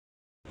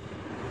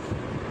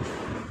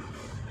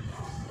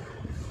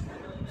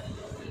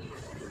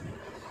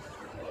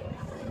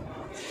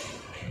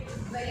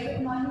Very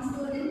good morning,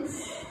 students.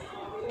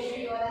 Hope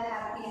you all are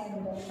happy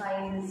and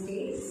fine these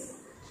days.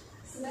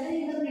 So, when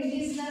in the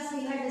previous class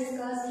we had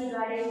discussed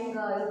regarding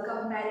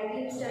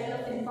comparative study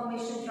of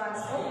information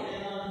transfer,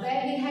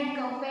 where we had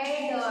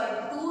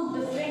compared two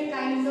different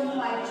kinds of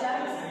pie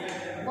charts.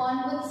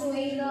 One was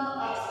showing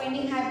the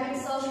spending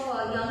habits of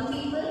young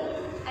people,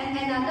 and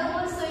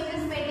another was showing the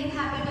spending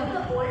habit of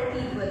the old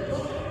people.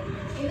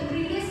 Okay. In the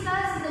previous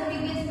class, in the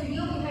previous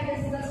video, we had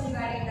discussed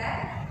regarding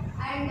that.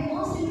 And the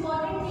most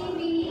important thing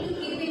we need to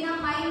keep in our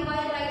mind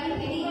while writing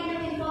any kind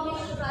of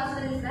information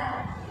transfer is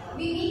that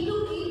we need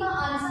to keep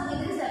our answer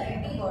within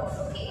 70 words.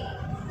 Okay.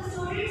 The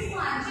students को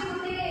answer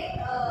होते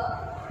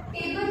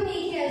table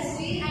नहीं है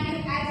इसमें, and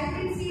as you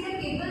can see the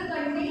table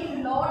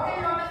contains lot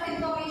of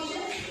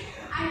information,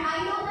 and I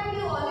know that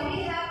you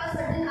already have a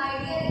certain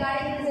idea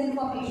regarding this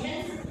information,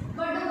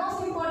 but the most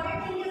important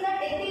thing is that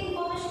every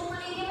information को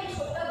लेके मैं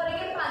छोटा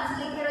करके answer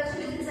लिख कर रखूँ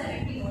within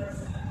 70 words.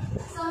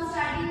 So I'm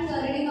starting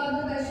reading out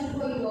the question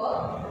for you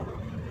all.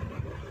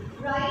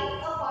 Write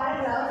a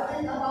paragraph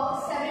in about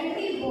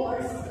 70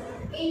 words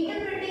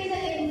interpreting the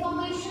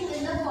information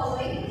in the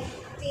following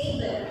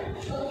table.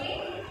 Okay.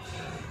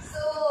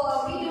 So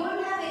we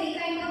don't have any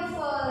kind of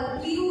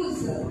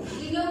clues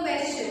in your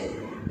question.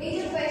 In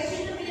your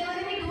question to be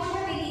honest, we don't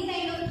have any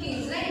kind of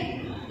clues, right?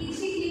 Each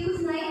clues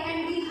नहीं, and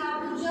we have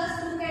to just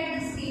look at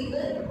this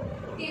table.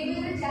 Table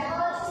में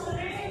जहाँ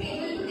students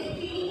table को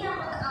देखते ही नहीं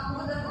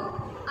आपको देखो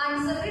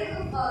answer it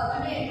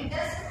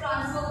just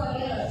transfer कर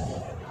लिया अच्छा.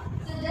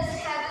 So just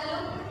have a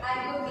look at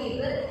your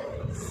table.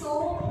 So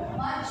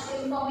much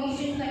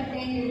information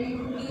contained in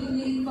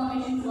new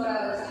information for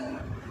our student.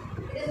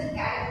 It is the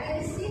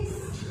characteristics,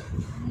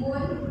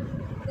 moon,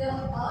 the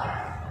earth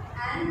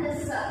and the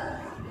sun.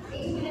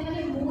 एक minute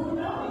में moon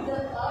row, the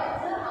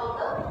earth row,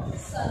 outer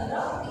sun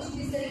रो, इस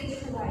विषय की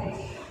सुधारे.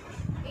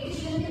 एक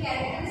minute में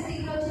characteristic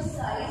रो जो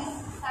size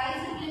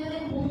एक मिनट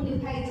में moon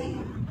दिखाई थी,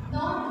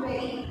 not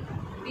very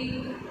big.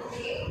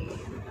 Okay.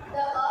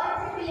 The earth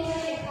एक मिनट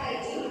में दिखाई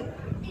थी,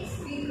 it's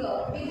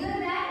bigger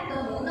than the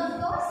moon of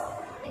course.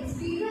 It's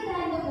bigger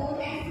than the moon,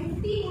 and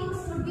 50 moons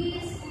would be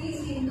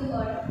squeezed into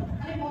earth.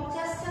 And 50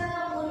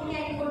 moon के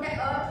एक कोटे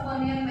earth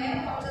बने में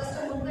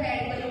 50 moon को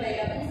add कर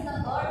लिया. Means the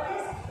earth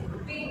is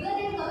bigger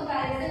in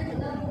comparison to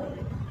the moon.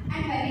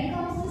 And when it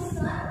comes to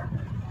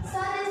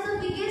sun is the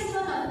biggest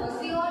one of course.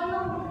 We all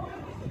know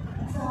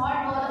it's a hot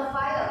ball of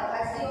fire,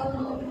 as we all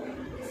know.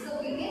 It's the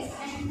biggest,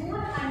 and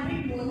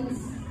 400 moons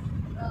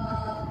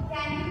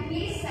can be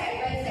placed side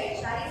by side.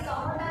 Shari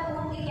Samata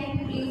moon can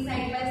be placed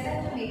side by side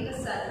to make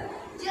a sun.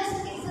 Just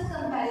it's a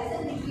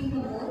comparison between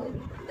the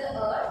moon, the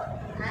earth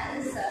and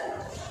the sun.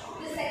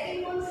 The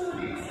second one,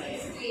 students,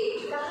 is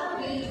weight. Kaha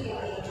weight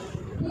heavy.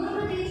 Moon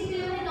weight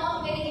is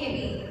not very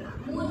heavy.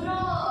 Moon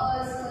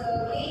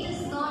weight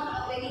is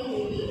not very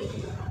heavy,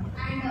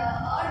 and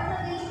earth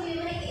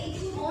weight is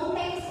 81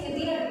 times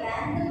heavier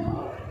than the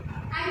moon,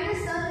 and the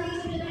sun weight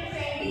is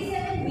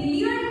 27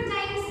 million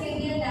times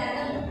heavier than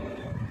the moon.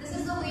 This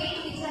is the weight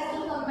which has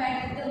been compared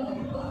with the moon.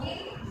 Okay.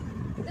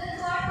 The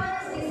third one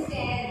is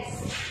distance.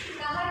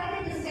 कहाँ के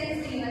distance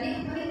नहीं वाली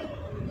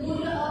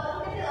moon और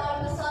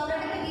the sun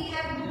we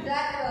have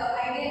that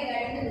idea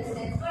regarding the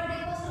distance. But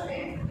देखो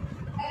student,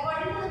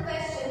 according to the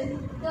question,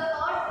 the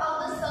earth of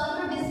the sun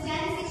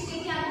distance इसके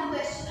क्या आपको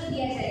question में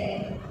दिया जाएगा.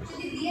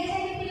 यदि दिया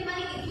जाएगा फिर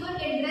माने if you are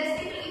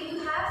interested, if you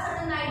have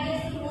certain ideas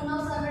कि moon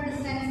और sun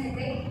distance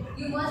कितने,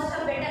 you must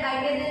have better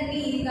idea than me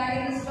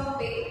regarding this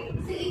topic.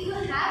 So if you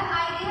have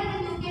idea,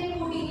 then you can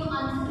put in your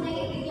answer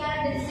कि क्या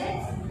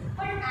distance.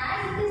 But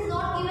as it is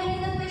not given in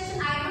the question,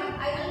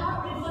 I will not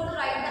prefer to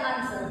write the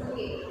answer.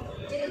 Okay.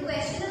 If the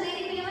question is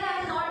very clear, I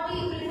will not be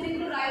preferring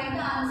to write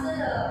the answer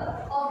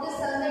of the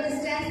sun, the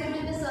distance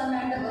between the sun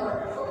and the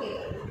earth. Okay.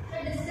 The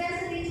distance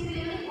is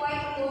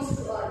quite close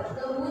to earth.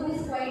 The moon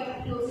is quite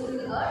close to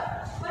the earth.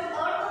 But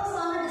earth or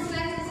sun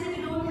distance,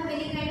 we don't have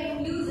any kind of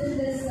clues in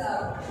this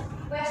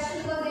question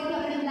because they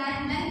have a blank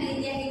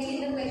in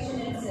the question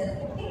itself.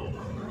 Okay.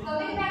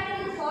 Coming back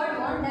to the third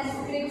one,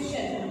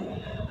 description.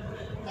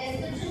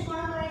 Description for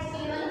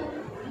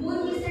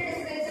moon is the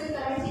description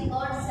currently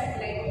Earth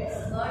satellite. Yes,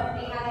 Earth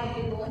we have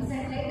only one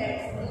satellite, that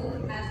is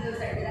moon, natural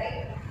satellite,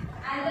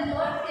 and the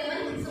Earth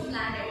is a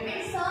planet.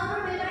 And sun or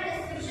whatever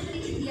description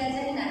which दिया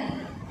जाए नहीं.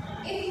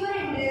 If you are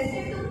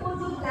interested to put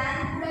the blank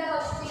पूरा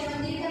question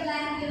में the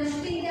blank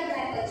तीन का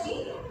blank अच्छी.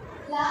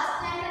 Last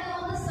time में तो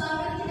the sun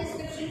की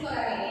description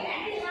कराएंगे,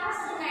 and we have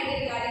some idea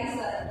regarding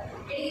sun.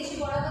 It is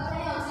बड़ा कथा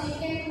है, also you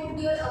can put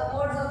your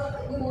words of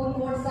your own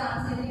words the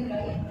answer in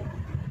right.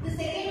 The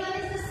second one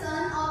is the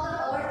sun or the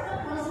earth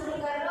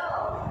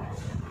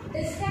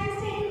distance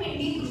से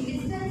maintain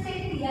distance से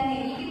दिया है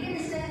कि कितने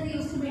distance they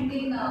used to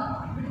maintain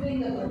between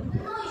the world.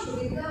 No issue.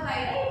 If you have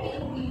idea, you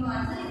can put in your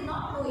answer. It's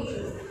not no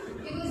issues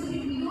because we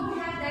don't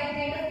have that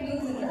kind of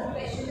clues in the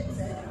question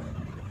itself.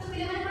 So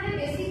फिलहाल हमारे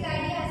basic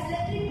idea ऐसा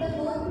है कि the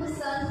moon, the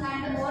sun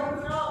and the earth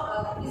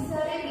from this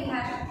survey we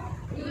have.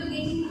 You will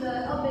get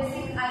a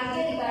basic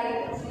idea regarding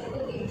it.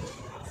 Okay.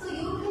 So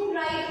you can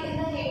write in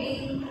the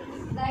heading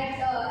that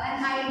an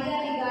idea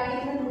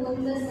regarding the moon,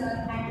 the sun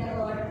and the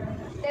earth.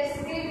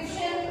 Describe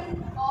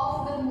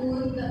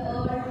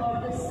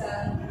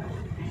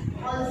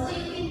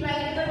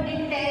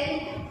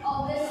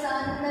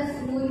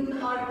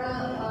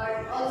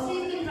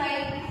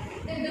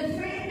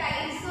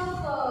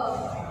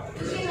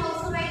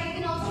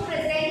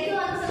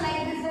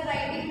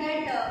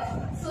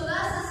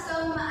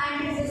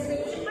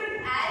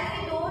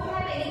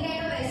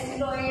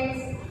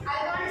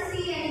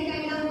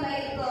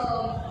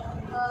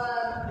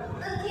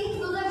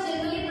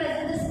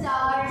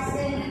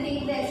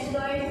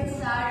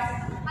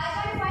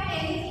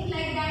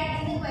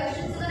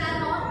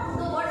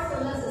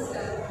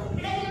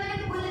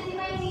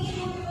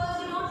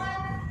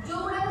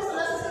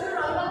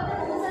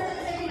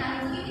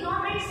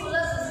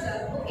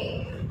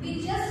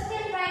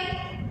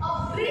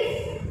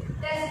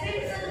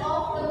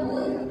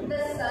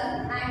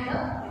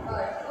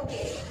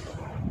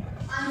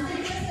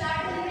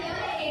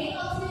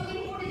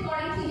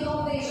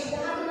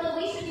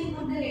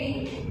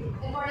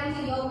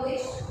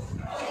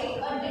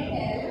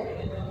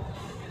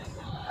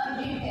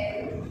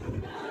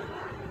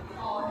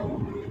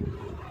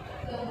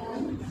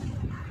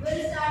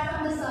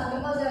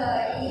because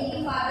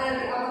he father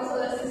our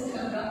solar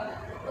system.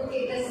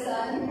 Okay, the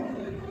sun,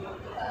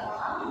 the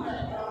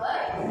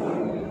earth,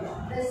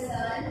 the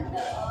sun,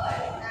 the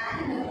earth, and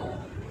the moon.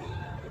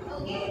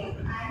 Okay,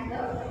 and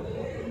the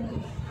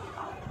moon.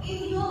 If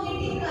you are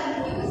getting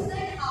confused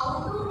that how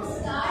to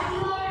start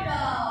your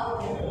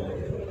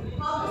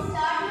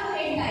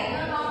headline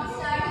or how to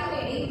start your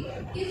heading,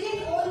 you can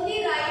only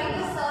write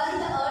the sun,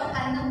 the earth,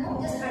 and the moon.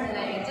 Just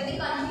underline it. Jadi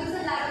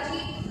confusion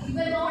largely you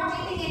are not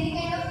getting any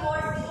kind of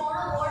words. You want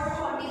a word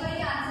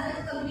vertically answer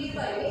is complete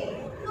by way.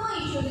 No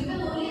issue. You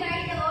can only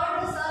write the earth,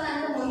 the sun, and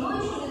the moon. No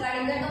issue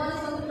regarding that. No one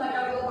is going to cut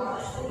out your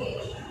marks. Okay.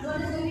 No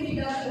one is going to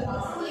deduct your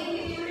marks. So let me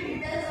give you the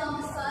details on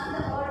the sun,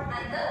 the earth,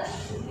 and the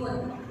moon.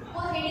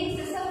 For heading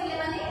system,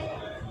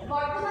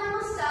 वर्तमान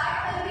को start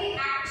करके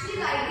actually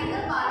writing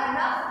the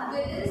paragraph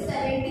within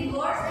 70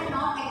 words and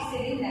not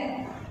exceeding that.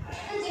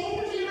 तो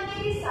जेहेतु film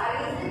की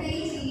size is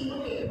very cheap,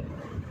 okay.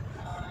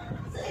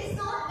 So it's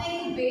not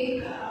very big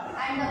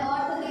and the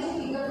earth is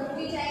figure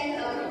 50 times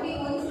 50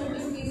 moons will be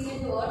squeezed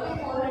into earth and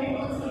 400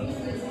 moons will be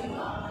squeezed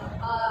into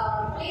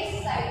placed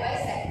side by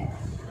side.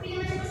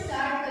 Film को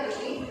start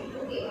करके,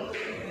 okay.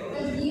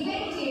 The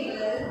given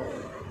table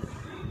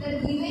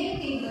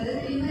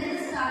given the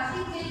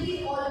starting will be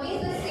always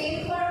the same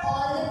for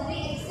all the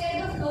three except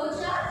the flow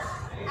chart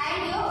and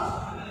your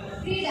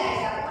tree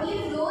diagram. Only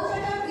flow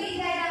chart or tree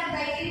diagram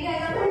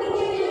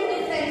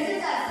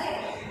differences are there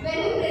when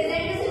we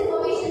present this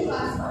information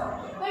transfer.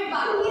 But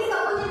बाकी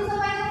suppositions of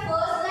the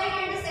first line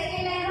and the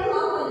second line of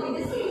how will be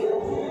the same.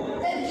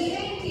 The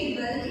given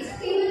table is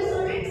table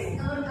students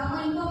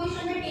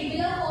information the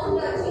tabular form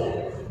to achieve.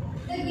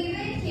 The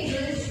given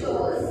table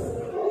shows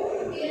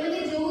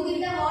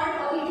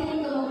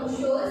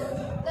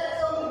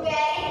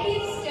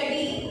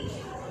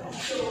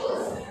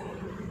shows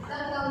the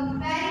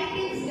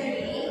comparative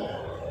study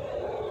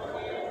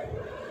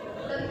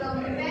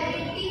between the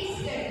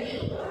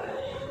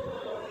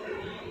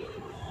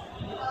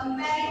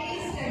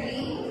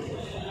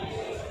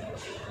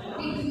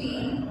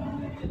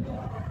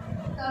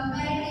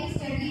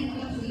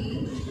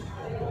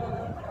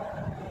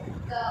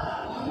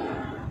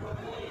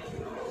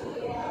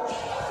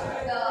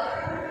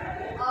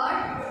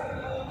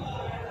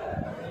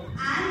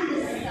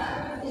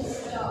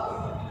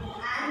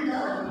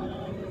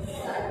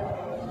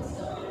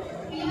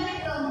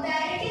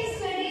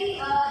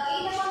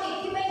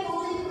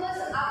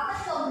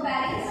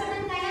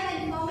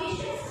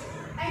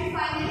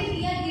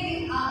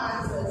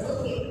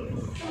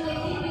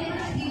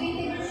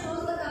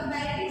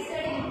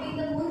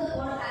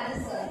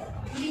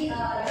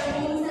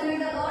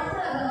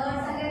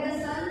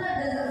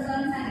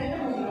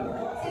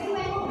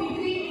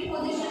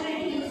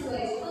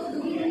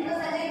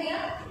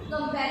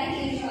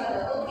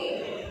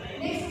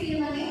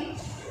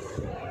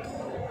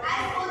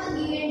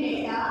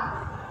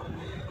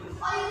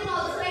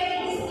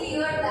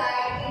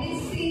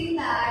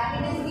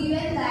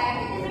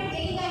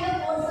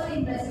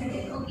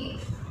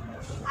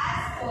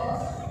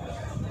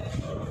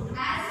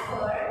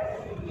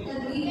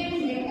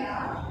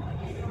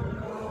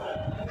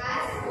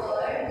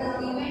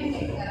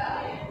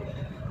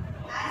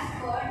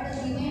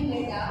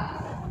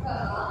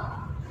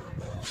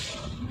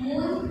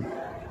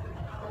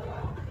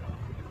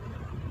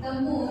the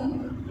moon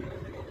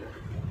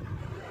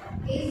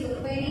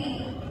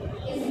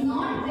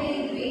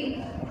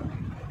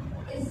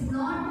is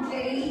not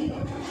very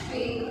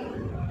big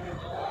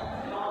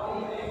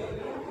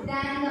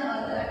than the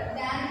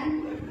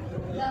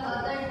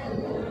other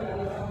two.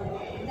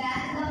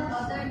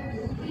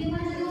 pretty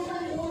much जो उसका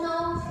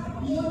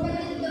moon में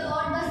the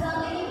और 10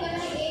 आगे नहीं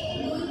करना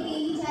 1 2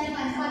 3 4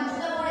 5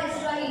 का और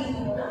extra ही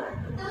होगा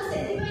तो वो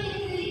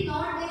significantly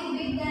not very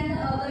big than the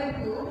other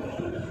two.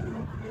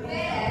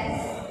 Whereas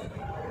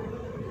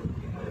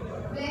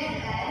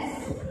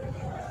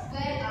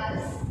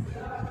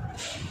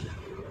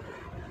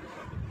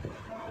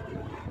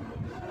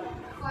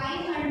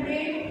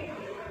 500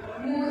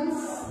 moons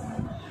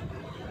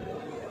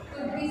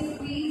could be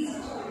squeezed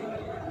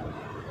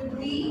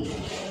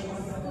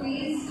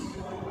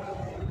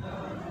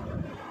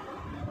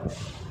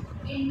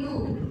into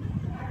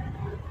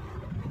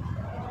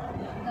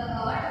the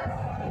earth,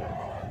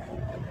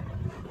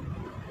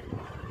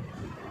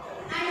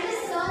 and the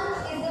sun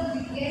is the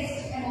biggest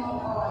among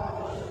all.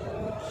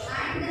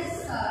 And the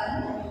sun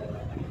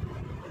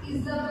is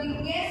the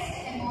biggest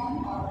among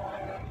all.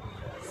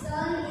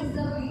 Sun is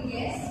the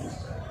biggest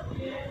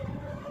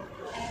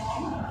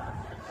among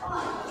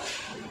all.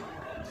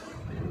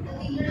 The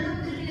kingdom of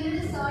the element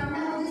is sun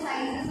now the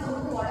sizes of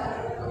the water.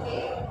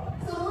 Okay.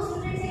 So most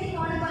students say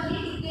not only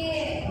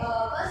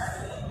बस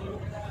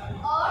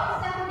और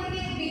तब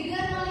उनके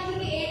bigger knowledge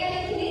के 8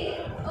 लिखली.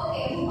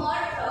 Okay.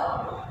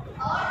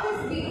 Earth is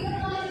bigger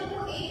knowledge को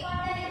 1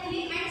 part लिखली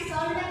and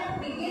sun का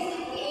biggest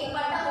लिख के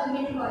 1 part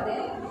omit कर दे.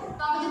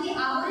 तो हम यदि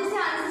आगे से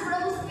आंसर थोड़ा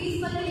वो स्क्वीज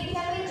करके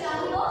लिखा है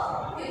चाहिए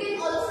you can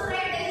also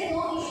write there is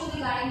no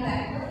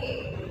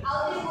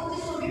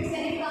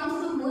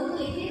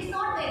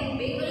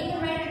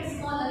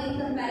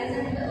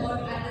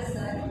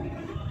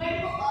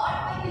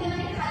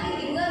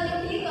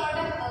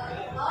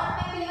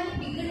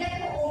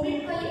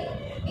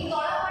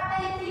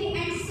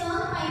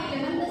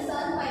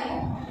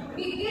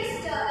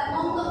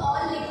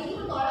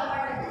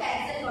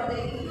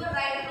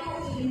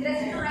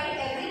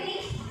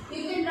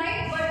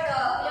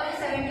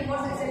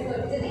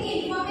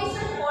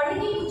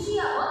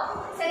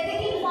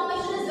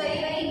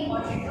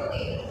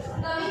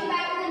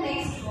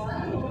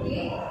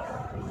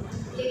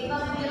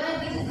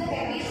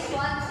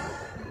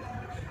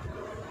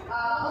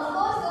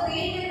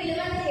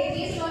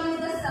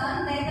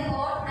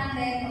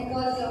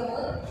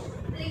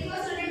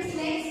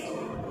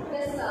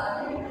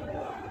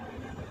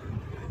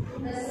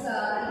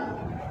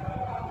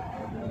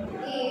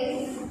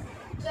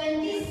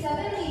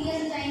 27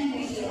 million times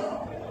heavier.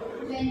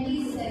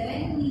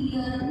 27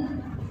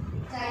 million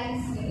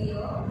times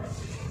heavier.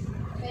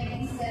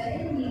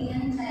 27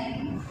 million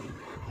times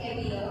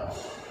heavier.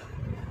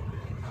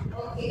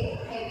 Okay,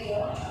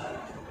 heavier.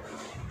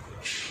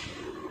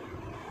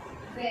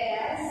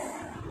 Whereas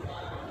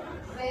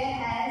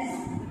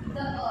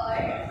the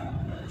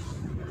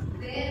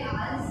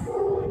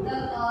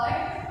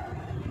Earth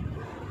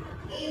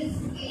is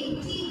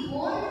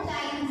 81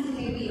 times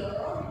heavier.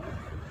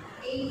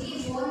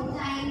 81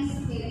 times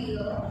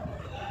heavier.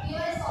 You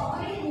are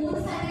stopping moon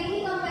and any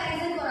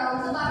comparison for out.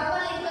 So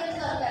बार-बार एक बार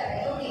कर रहे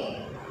हैं, okay?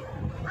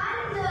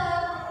 And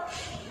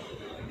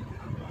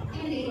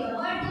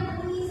but the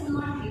moon is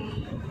not heavy.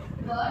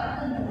 But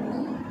the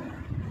moon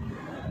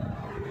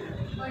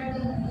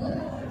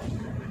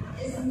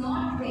is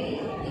not very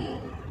heavy.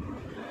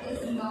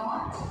 Is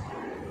not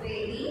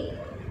very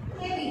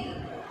heavy.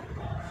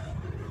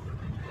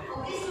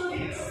 Okay,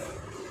 students.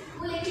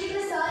 Actually, the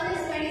sun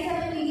is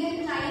 27 million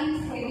times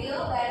heavier,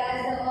 whereas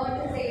the Earth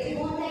is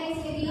 81 times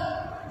heavier.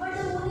 But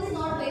the moon is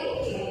not very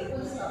heavy.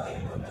 Full stop.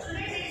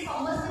 Students, it is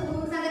almost the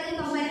moon अगर in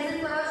comparison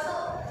करो तो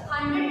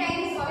 100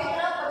 times 100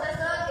 तरह 50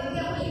 तरह इनके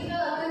आपको लिखना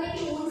होगा नहीं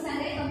कि moon से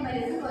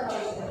comparison करो.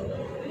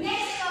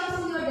 Next comes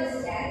your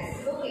distance.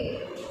 Okay.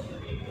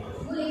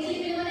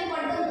 Actually,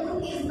 but the moon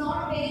is not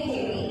very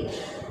heavy.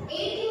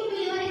 80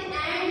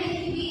 and it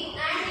will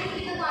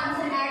be the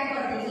constant add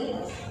कर देंगे.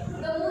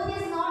 The moon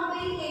is not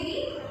very heavy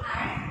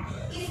and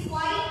is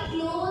quite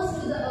close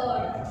to the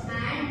Earth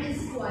and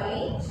is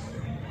quite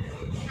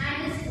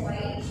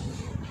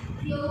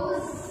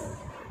close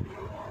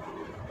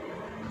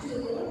to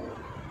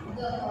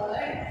the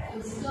Earth.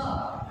 Full stop.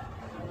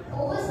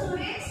 Over,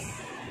 students.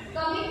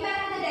 Coming back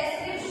to the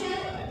description,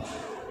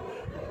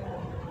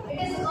 it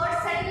is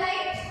Earth's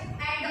satellite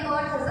and the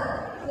Earth is a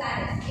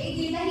planet. एक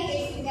जितना ही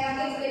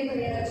explain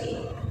करेगा जी,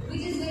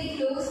 which is very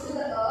close to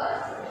the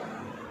Earth,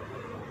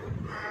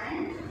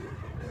 and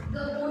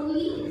the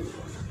only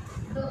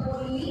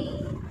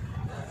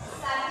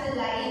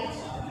satellite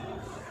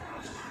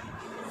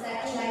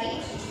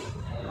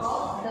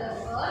of the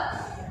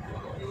Earth.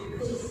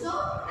 Full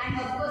stop. And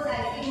of course,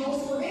 as you know,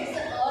 students,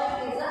 the Earth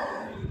is a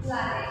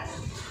planet.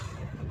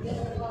 The Earth is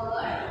a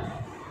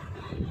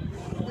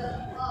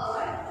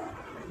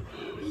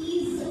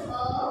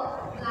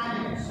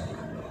planet.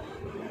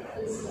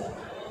 Full stop.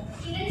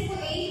 Students, for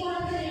any point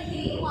of the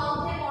reading,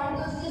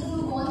 just do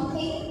one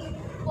thing.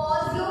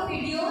 Pause your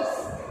videos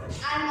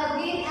and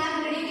again I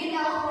am reading it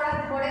down.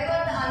 Whatever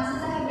the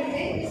answers I have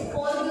written, just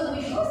pause your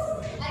videos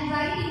and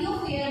write in your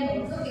fair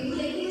notes. Okay, so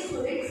like these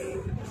students,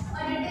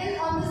 a detail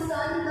on the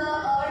sun, the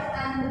earth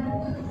and the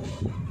moon.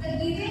 The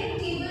given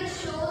table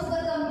shows the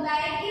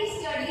comparative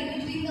study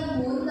between the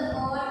moon, the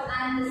earth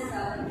and the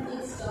sun.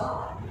 Full stop.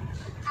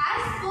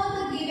 As for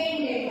the given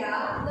data,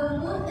 the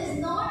moon is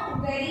not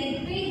very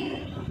big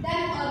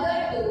than other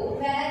two,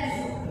 whereas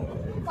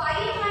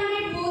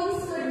 500 moons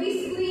could be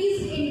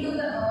squeezed into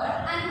the earth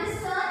and the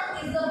sun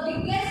is the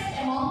biggest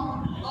among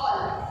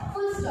all.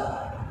 Full stop.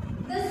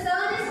 The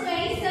sun is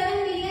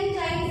 27 million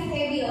times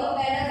heavier,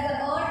 whereas the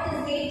earth is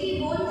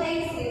 81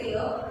 times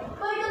heavier,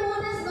 but the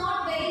moon is not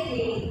very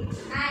heavy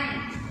and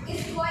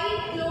is quite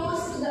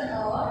close to the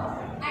earth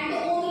and the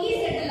only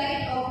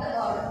satellite of the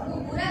earth.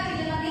 पूरा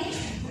film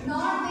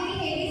not very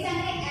heavy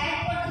संगे add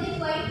करते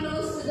quite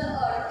close to the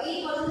earth. एक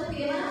person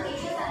film एक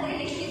से संगे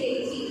लिख के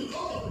देखी.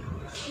 Okay.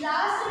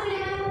 Last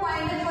film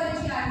point for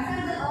the answer,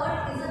 the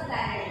earth is a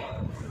planet.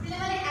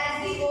 As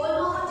we all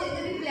know,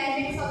 जितने भी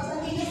planets of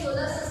the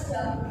solar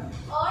system